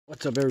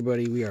What's up,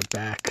 everybody? We are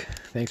back.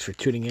 Thanks for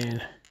tuning in.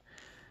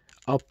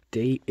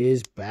 Update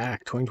is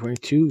back.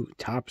 2022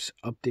 Topps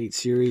Update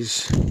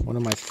Series. One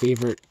of my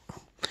favorite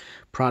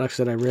products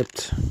that I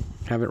ripped.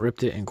 Haven't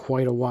ripped it in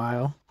quite a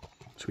while.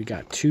 So we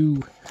got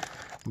two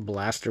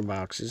blaster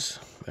boxes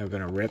that we're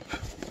going to rip.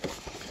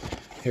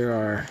 Here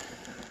are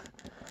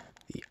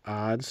the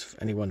odds,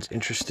 if anyone's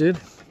interested.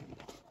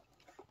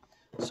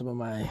 Some of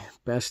my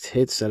best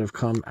hits that have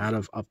come out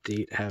of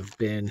Update have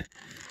been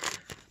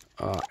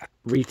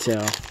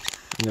retail,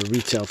 in the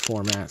retail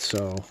format.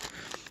 So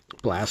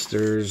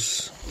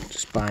blasters,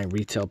 just buying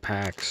retail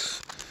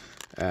packs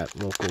at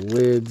local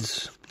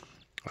lids.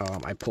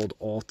 I pulled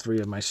all three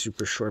of my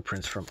super short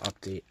prints from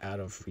Update out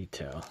of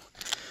retail.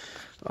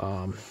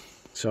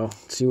 So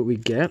let's see what we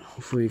get.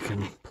 Hopefully we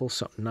can pull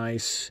something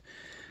nice.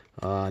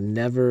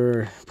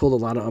 Never pulled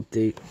a lot of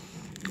Update,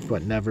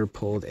 but never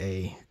pulled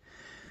a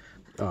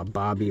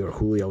Bobby or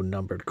Julio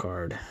numbered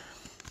card.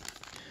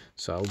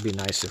 So it would be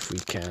nice if we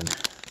can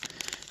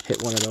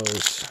hit one of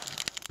those.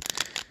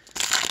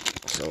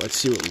 So let's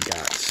see what we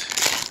got.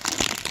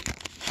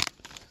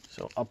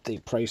 So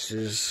Update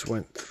prices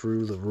went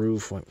through the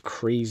roof, went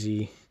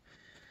crazy,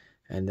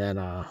 and then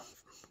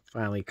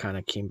finally kind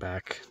of came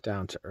back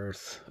down to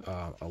earth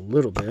a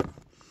little bit.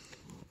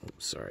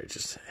 Oops, sorry,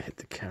 just hit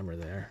the camera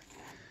there.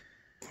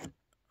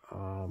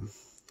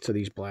 So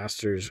these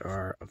blasters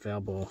are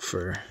available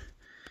for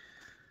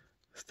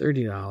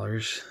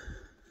 $30.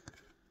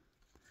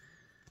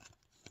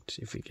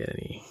 See if we get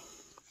any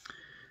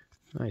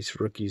nice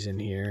rookies in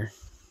here.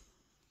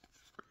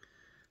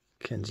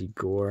 Kenzie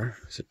Gore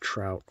is a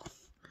Trout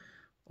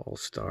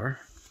All-Star.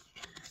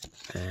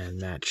 And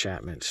Matt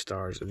Chapman,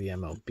 Stars of the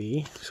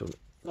MLB. So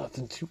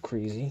nothing too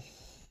crazy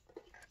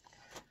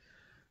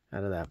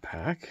out of that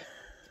pack.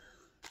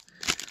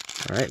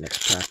 All right,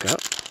 next pack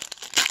up.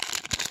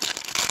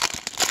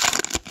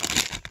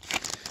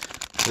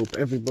 Hope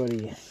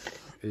everybody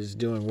is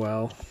doing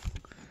well.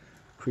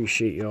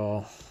 Appreciate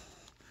y'all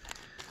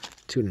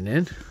tuning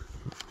in.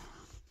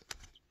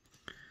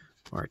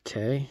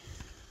 Marte.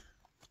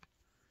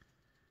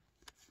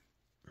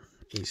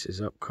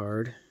 Aces Up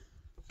card.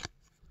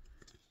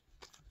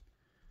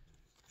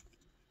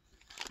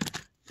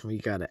 And we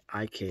got an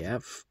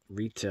IKF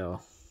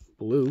Retail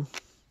Blue.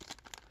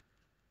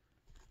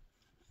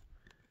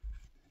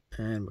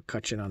 And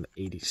McCutchen on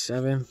the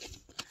 87.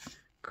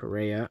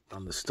 Correa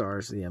on the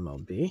Stars of the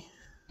MLB.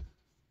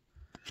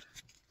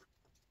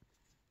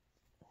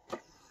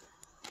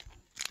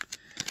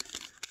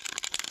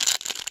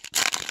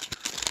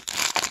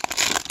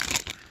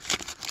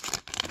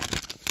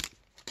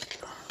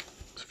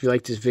 If you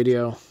like this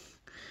video,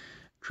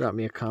 drop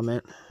me a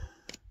comment.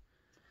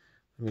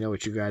 Let me know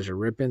what you guys are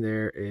ripping.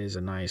 There is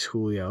a nice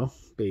Julio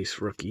base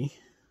rookie.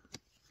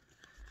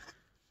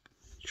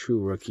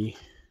 True rookie.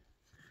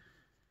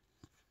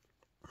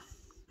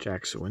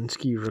 Jack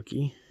Sawinski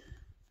rookie.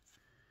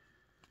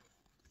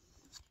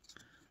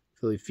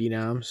 Philly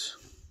Phenoms.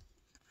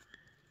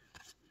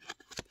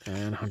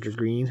 And Hunter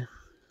Green,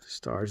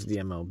 Stars of the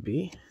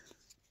MLB.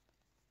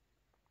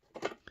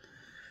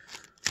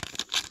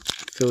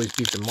 Phillies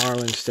beat the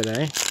Marlins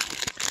today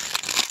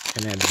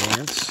and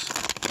advance.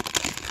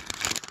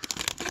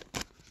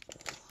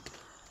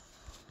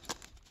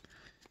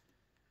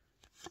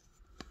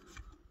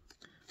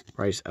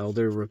 Bryce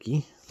Elder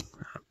rookie,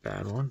 not a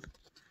bad one.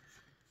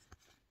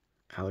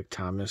 Alek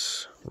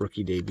Thomas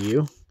rookie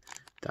debut.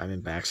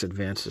 Diamondbacks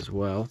advance as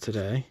well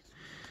today.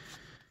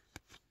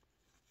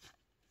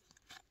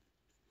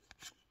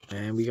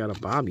 And we got a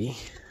Bobby,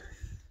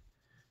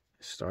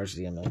 Stars of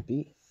the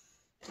MLB.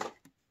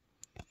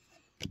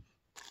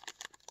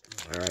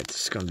 Alright,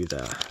 this is going to be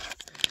the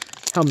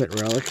Helmet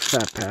Relic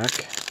Fat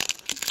Pack.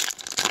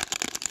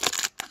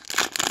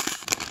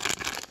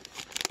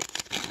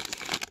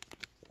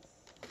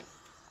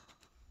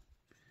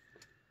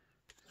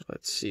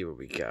 Let's see what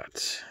we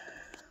got.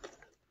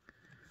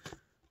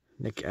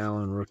 Nick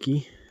Allen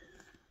rookie.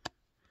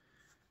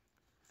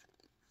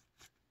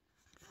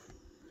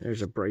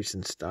 There's a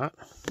Bryson Stott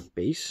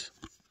base.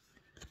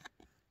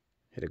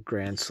 Hit a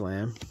grand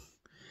slam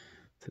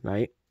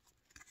tonight.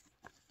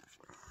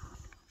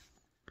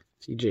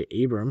 CJ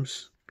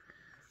Abrams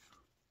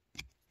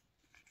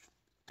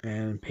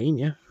and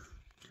Pena.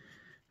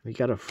 We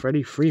got a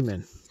Freddie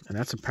Freeman, and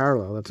that's a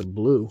parallel. That's a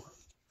blue,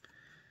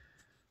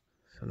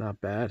 so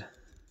not bad.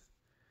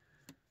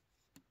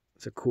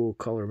 It's a cool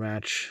color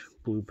match,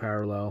 blue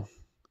parallel.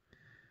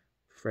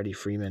 Freddie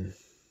Freeman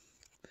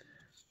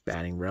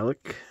batting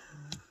relic.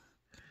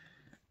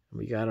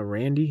 We got a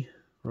Randy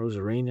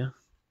Rosarena,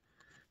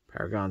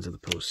 Paragons of the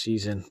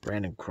Postseason.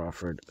 Brandon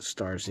Crawford,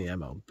 Stars of the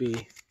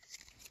MLB.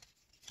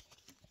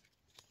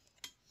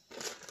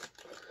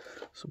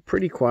 So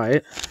pretty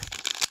quiet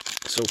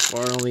so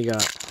far. Only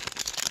got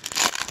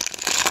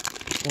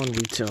one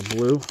retail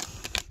blue,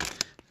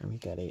 and we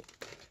got a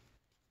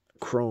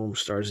Chrome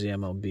Stars of the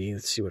MLB.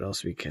 Let's see what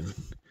else we can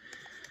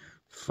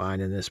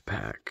find in this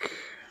pack.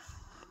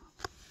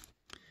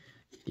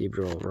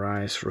 Gabriel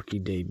Rice rookie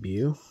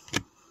debut.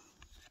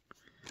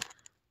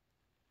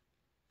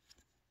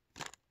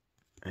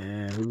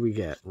 And who do we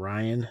get?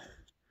 Ryan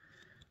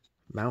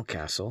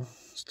Mountcastle,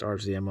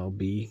 stars the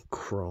MLB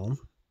Chrome.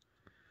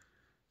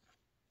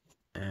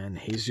 And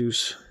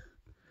Jesus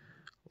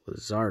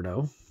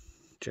Luzardo,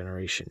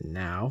 Generation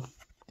Now.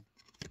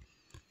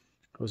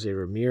 Jose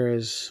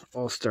Ramirez,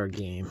 All-Star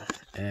Game.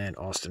 And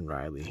Austin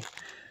Riley,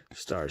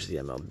 stars the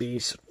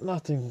MLB. So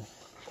nothing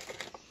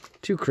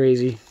too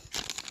crazy.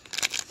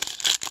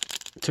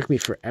 It took me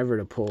forever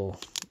to pull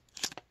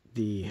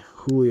the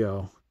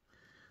Julio,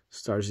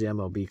 stars the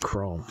MLB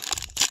Chrome.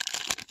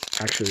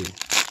 Actually,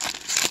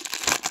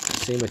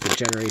 same with the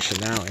Generation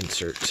Now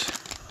insert.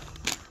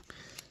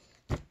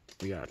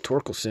 We got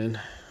Torkelson,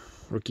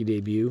 rookie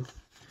debut.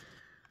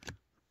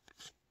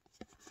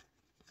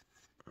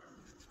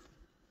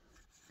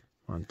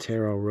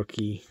 Montero,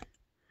 rookie.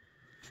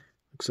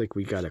 Looks like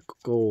we got a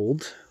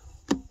gold.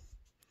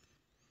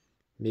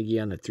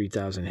 Miggy on the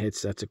 3,000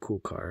 hits. That's a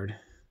cool card.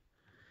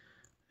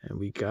 And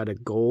we got a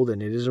gold,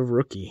 and it is a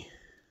rookie.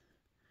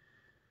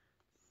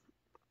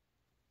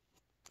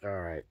 All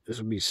right, this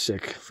would be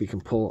sick if we can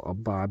pull a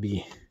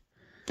Bobby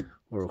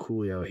or a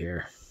Julio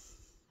here.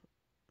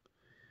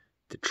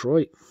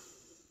 Detroit,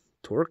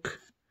 Torque.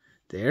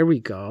 There we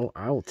go.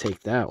 I will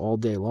take that all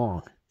day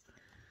long.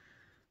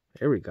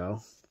 There we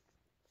go.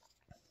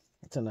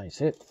 That's a nice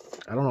hit.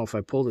 I don't know if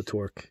I pulled a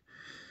Torque.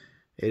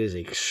 It is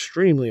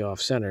extremely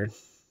off-centered.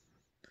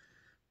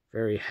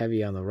 Very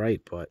heavy on the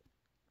right, but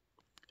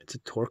it's a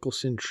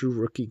Torkelson True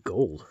Rookie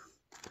Gold.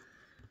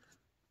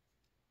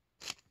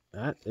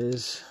 That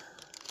is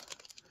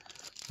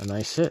a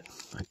nice hit.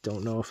 I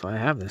don't know if I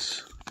have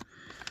this.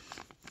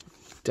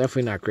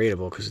 Definitely not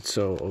gradable because it's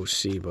so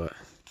OC, but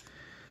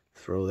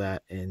throw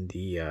that in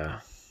the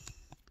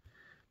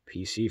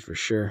PC for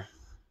sure.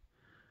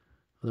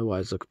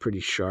 Otherwise, look pretty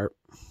sharp.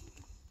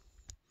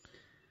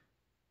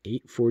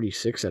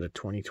 846 out of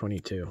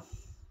 2022.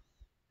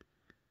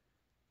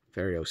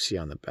 Very OC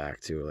on the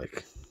back too,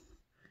 like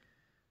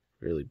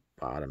really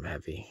bottom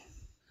heavy.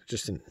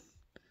 Just in,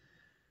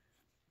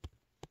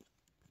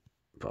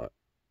 but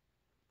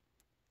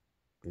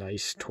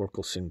nice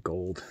Torkelson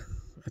Gold.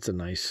 That's a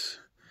nice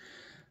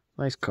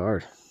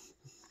card.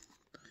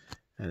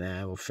 And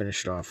then we'll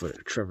finish it off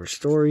with Trevor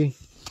Story,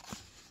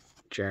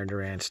 Jarren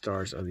Duran,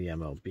 stars of the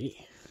MLB.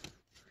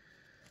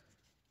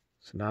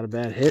 So not a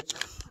bad hit.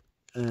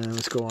 And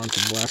let's go on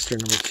to blaster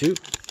number 2.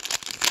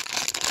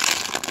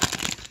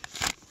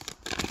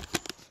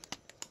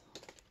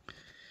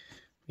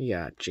 We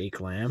got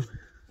Jake Lamb,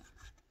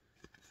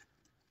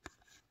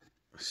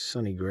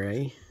 Sonny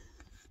Gray,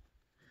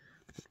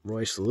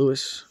 Royce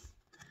Lewis.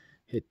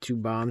 Hit 2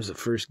 bombs the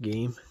first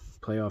game,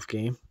 playoff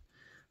game.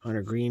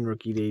 Hunter Green,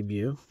 rookie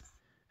debut.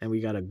 And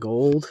we got a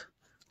gold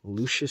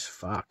Lucius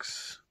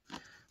Fox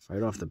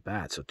right off the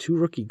bat. So 2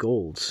 rookie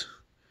golds.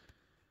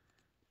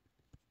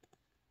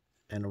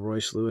 And a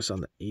Royce Lewis on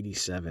the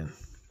 87.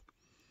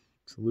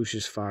 So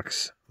Lucius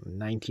Fox,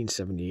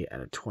 1978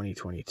 out of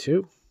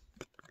 2022.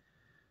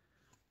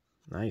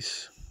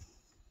 Nice.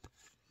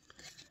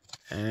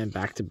 And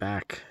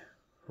back-to-back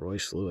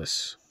Royce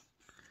Lewis.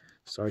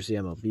 Stars the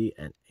MLB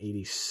and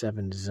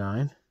 87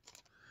 design.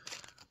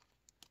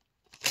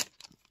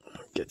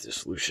 Get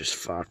this Lucius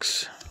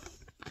Fox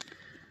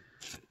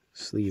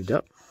sleeved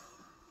up.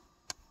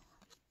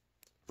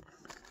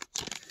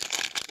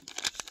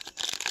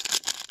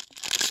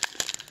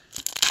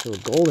 So a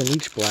gold in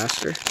each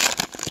blaster.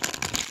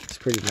 It's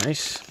pretty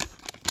nice.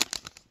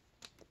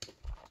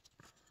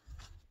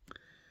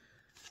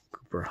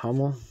 Cooper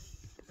Hummel,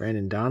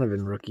 Brandon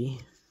Donovan rookie.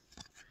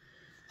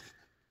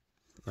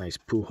 Nice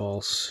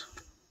Pujols.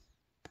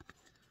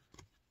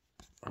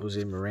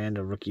 Jose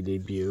Miranda rookie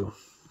debut.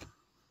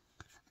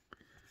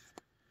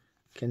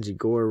 Kenzie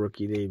Gore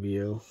rookie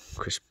debut.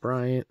 Chris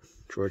Bryant,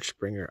 George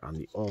Springer on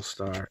the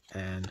All-Star,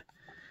 and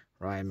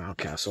Ryan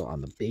Mountcastle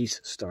on the base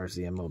stars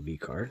the MLB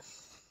card.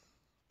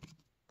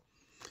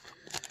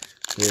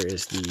 Here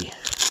is the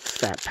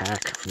fat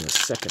pack from the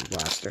second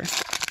blaster.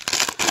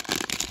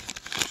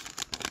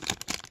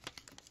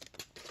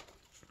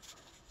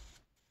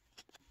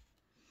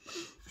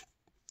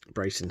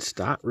 Bryson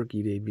Stott,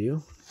 rookie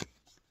debut.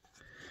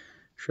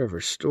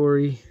 Trevor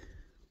Story,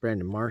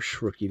 Brandon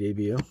Marsh, rookie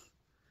debut.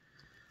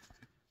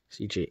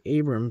 CJ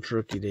Abrams,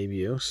 rookie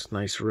debut.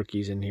 Nice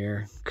rookies in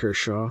here.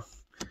 Kershaw,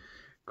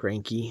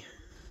 Greinke.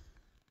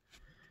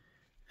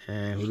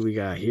 And who do we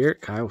got here?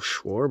 Kyle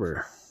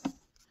Schwarber.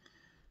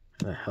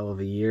 A hell of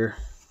a year.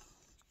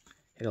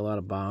 Hit a lot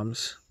of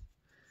bombs.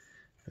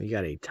 We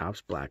got a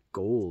Topps Black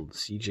Gold.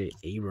 CJ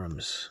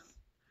Abrams.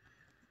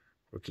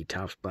 Rookie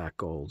Topps Black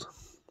Gold.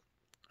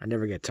 I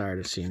never get tired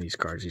of seeing these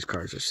cards. These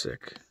cards are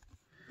sick.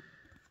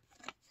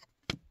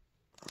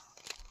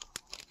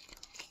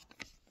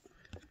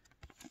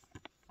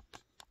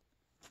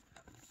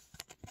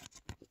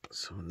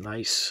 So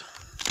nice.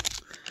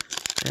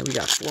 And we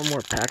got 4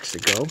 more packs to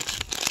go.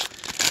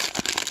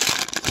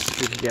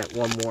 We can get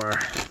one more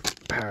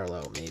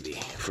parallel maybe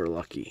for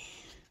lucky.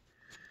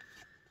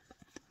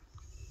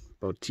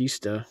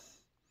 Bautista.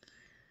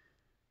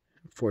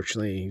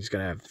 Unfortunately, he's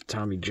going to have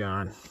Tommy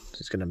John.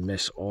 He's going to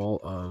miss all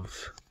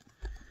of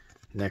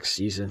next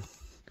season,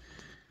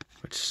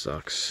 which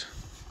sucks.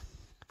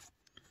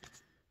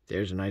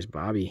 There's a nice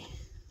Bobby.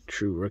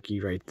 True rookie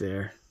right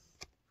there.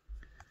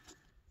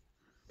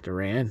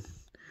 Duran,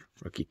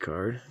 rookie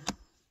card.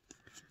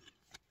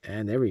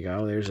 And there we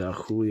go. There's a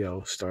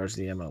Julio, stars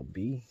the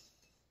MLB.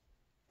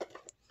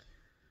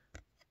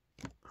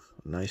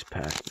 Nice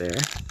pack there.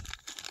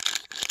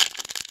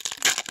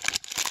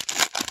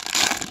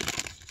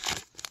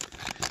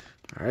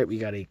 All right, we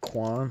got a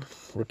Quan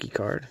rookie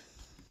card.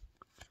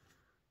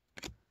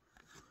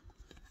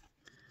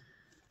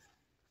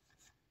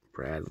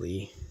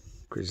 Bradley,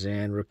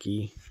 Grizan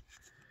rookie.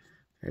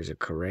 There's a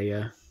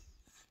Correa.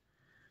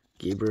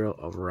 Gabriel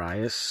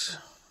Arias.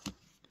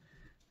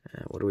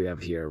 And what do we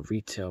have here?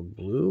 Retail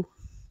blue,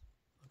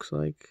 looks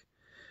like.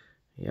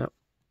 Yep,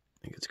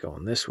 I think it's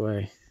going this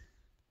way.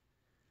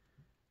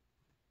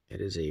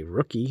 It is a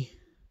rookie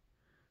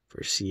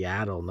for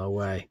Seattle. No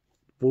way.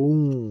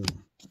 Boom.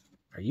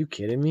 Are you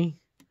kidding me?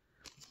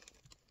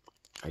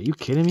 Are you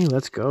kidding me?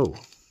 Let's go.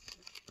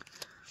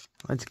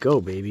 Let's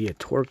go, baby. A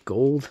Torque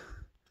Gold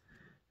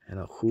and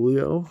a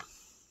Julio.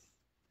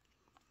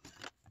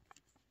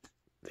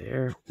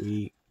 There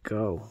we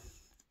go.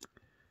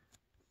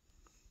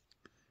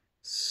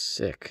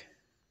 Sick.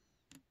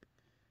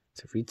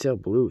 It's a retail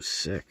blue.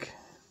 Sick.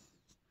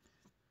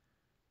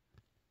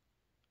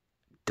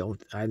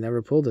 I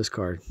never pulled this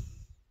card.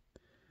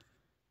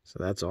 So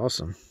that's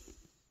awesome.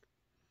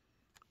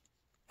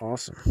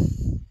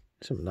 Awesome.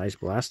 Some nice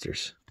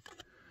blasters.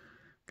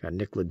 Got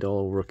Nick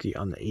Lodolo rookie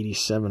on the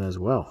 87 as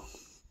well.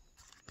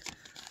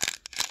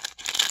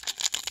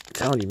 I'm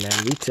telling you,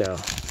 man, retail.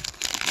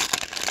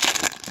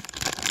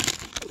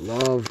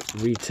 Love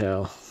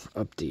retail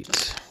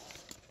updates.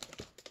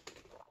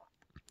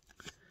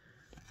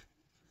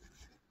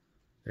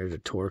 There's a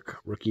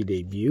Torque rookie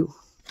debut.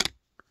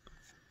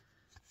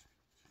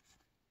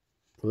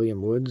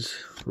 William Woods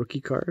rookie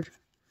card.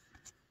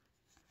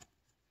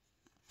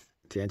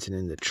 Dancing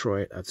in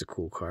Detroit. That's a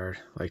cool card.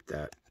 Like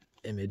that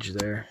image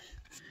there.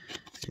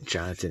 And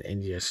Jonathan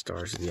India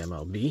stars the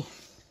MLB.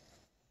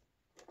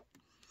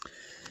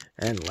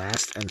 And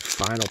last and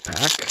final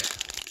pack.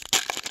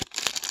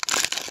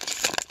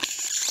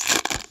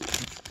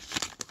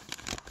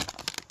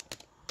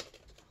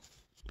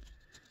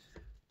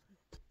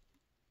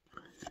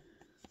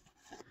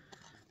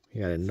 We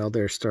got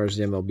another stars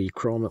the MLB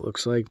Chrome, it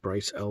looks like.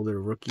 Bryce Elder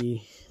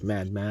rookie.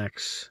 Mad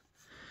Max.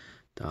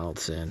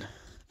 Donaldson.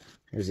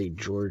 There's a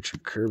George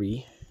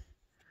Kirby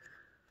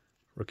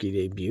rookie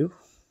debut.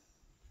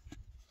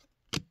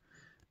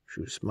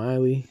 Drew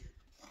Smiley.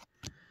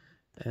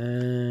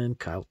 And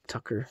Kyle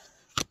Tucker.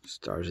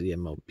 Stars of the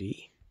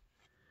MLB.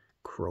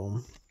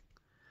 Chrome.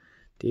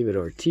 David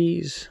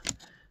Ortiz.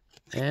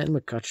 And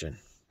McCutchen.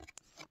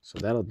 So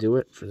that'll do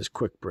it for this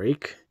quick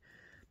break.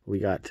 We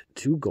got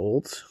 2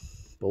 golds.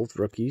 Both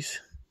rookies.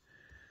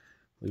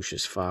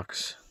 Lucius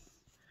Fox.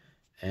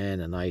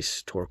 And a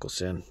nice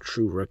Torkelson.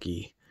 True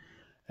rookie.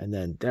 And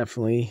then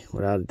definitely,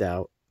 without a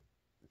doubt,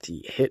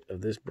 the hit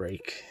of this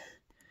break.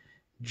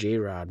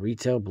 J-Rod,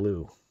 retail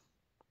blue.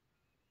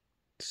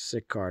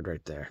 Sick card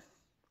right there.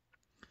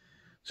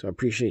 So I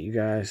appreciate you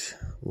guys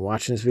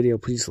watching this video.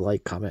 Please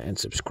like, comment, and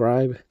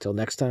subscribe. Till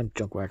next time,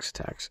 Junk Wax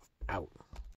Attacks out.